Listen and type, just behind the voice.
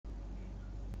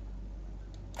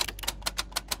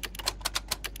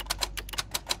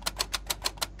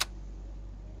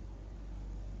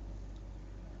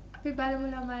අපි බලමු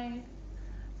ළමයි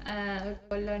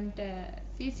ඔයගොල්ලන්ට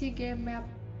PC game එකක්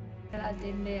කරලා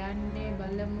දෙන්න යන්නේ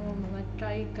බලමු මම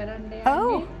try කරන්න යන්නේ.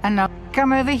 Oh, and now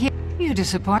come over here. You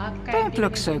disappoint. Don't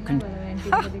look so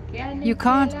You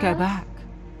can't go back.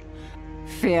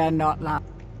 Fear not, love.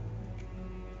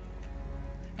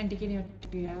 Auntie කෙනෙක්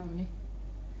ගියානේ.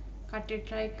 කටේ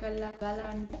try කරලා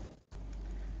බලන්න.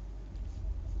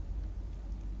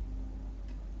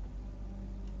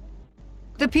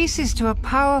 The pieces to a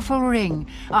powerful ring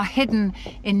are hidden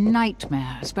in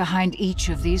nightmares behind each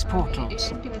of these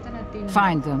portals.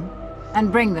 Find them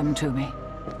and bring them to me,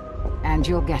 and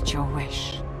you'll get your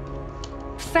wish.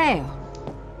 Fail,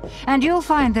 and you'll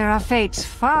find there are fates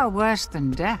far worse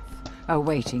than death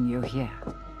awaiting you here.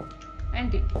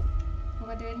 Auntie,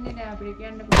 මොකද වෙන්නේ දැන් අපිට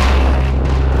කියන්න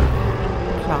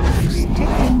Clock's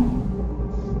ticking.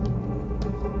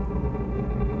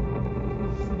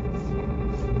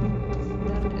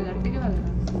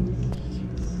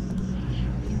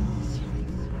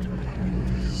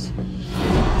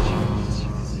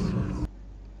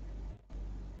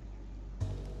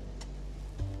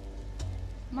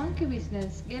 Monkey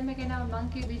Business game එකේ නම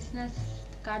Monkey Business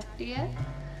කට්ටිය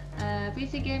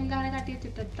PC game ගහන කට්ටිය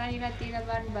චුට්ට try එකක් තියලා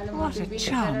බලන්න What a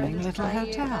charming little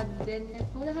hotel. දෙන්න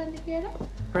පුළුවන්ද කියලා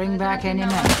Bring back any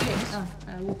men.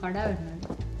 ඌ කඩා වෙනවා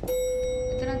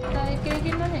එතන තව එකෙක්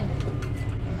ඉන්නවනේ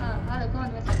අර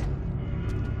කොහොමද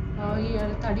ඊ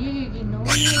අර තඩියක ඉන්නෝ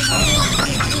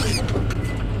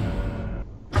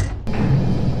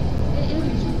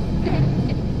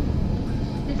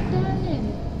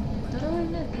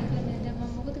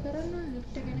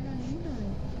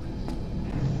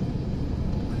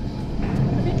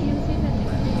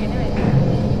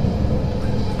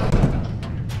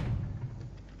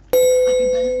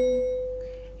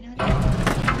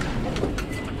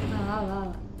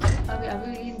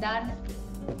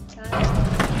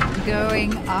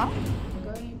Going up?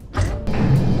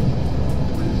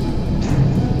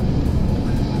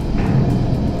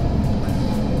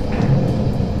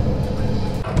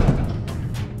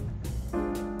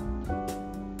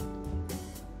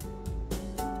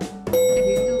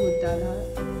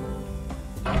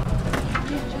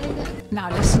 Now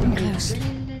listen closely.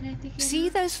 See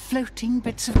those floating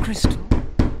bits of crystal?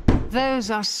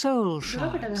 Those are soul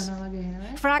shards.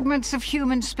 Fragments of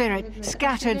human spirit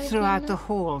scattered throughout the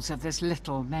halls of this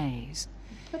little maze.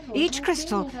 Each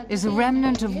crystal is a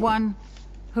remnant of one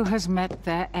who has met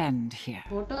their end here.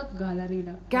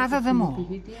 Gather them all,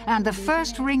 and the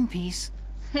first ring piece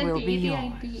will be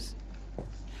yours.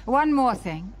 One more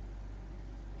thing.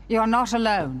 You're not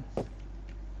alone.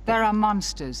 There are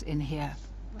monsters in here,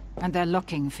 and they're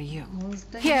looking for you.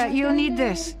 Here, you'll need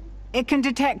this. It can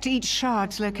detect each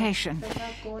shard's location.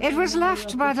 It was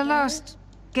left by the last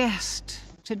guest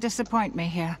to disappoint me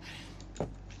here.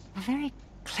 A very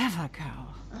clever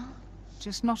girl.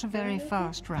 Just not a very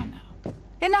fast runner.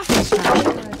 Enough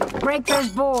instruction. Break those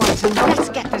boards and let's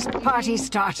get this party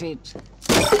started.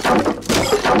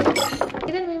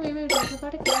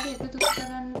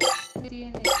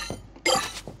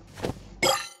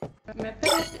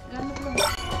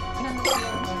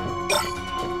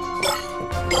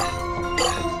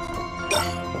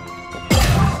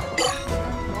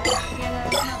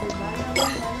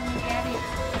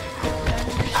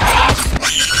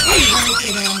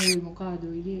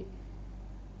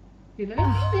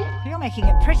 You're making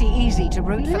it pretty easy to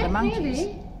root for the monkeys.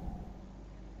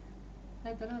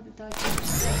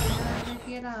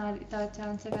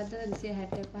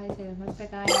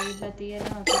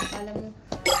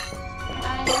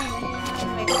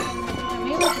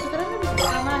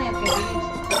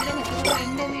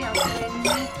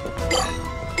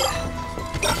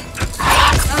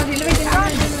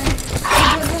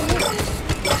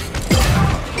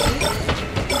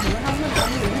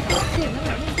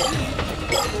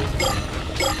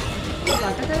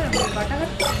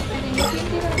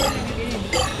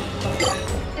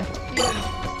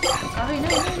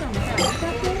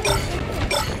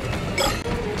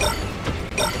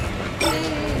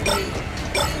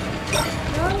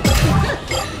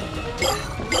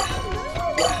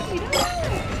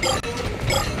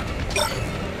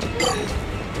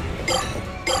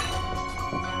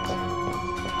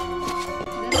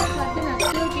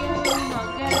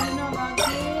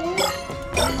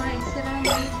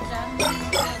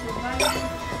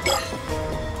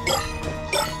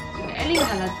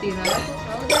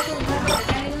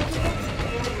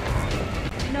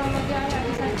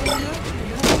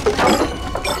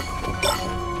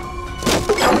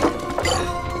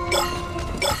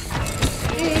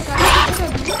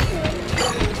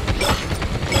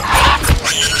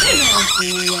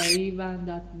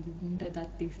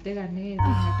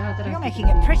 You're making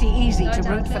it pretty easy to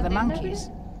root for the monkeys.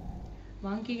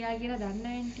 Monkey ගා කියලා දන්න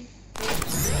aunty.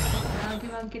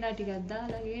 monkeyලා ටිකක්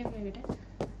දාලා game එකට.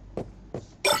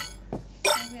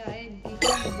 අපි ආයේ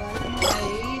දිගට බලමු.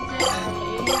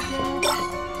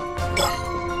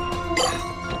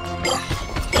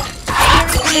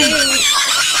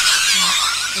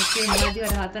 Okay,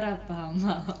 මදිවට 4ක් 5ක්.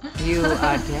 You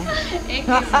are dead. ඒක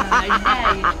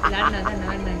නෑ.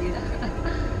 නාන්න කියලා.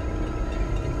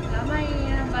 ළමයි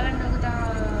බලන්නකො තා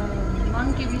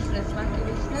monkey business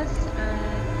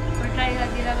try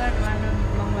කරලා ගන්න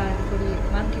මම ඔයාලට පොඩි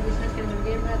monkey business කරන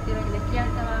ගේම් එකක් තියෙනවා කියලා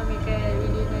කියන්න තමයි මේක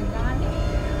වීඩියෝ එකක් දාන්නේ.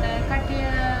 කට්ටිය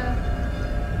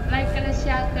like කරලා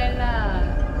share කරලා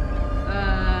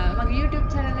මගේ YouTube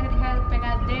channel එකට help එකක්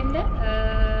දෙන්න.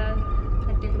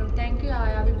 කට්ටියකට thank you.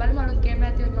 අපි බලමු අලුත් ගේම්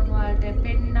එකක් තියෙනවා මම ඔයාලට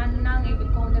පෙන්නන්නම් ඒක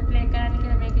කොහොමද play කරන්න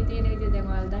කියලා මේකේ තියෙන විදිහ දැන්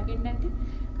ඔයාලා දකින්න ඇති.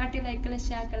 කට්ටිය like කරලා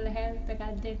share කරලා help එකක්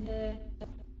දෙන්න.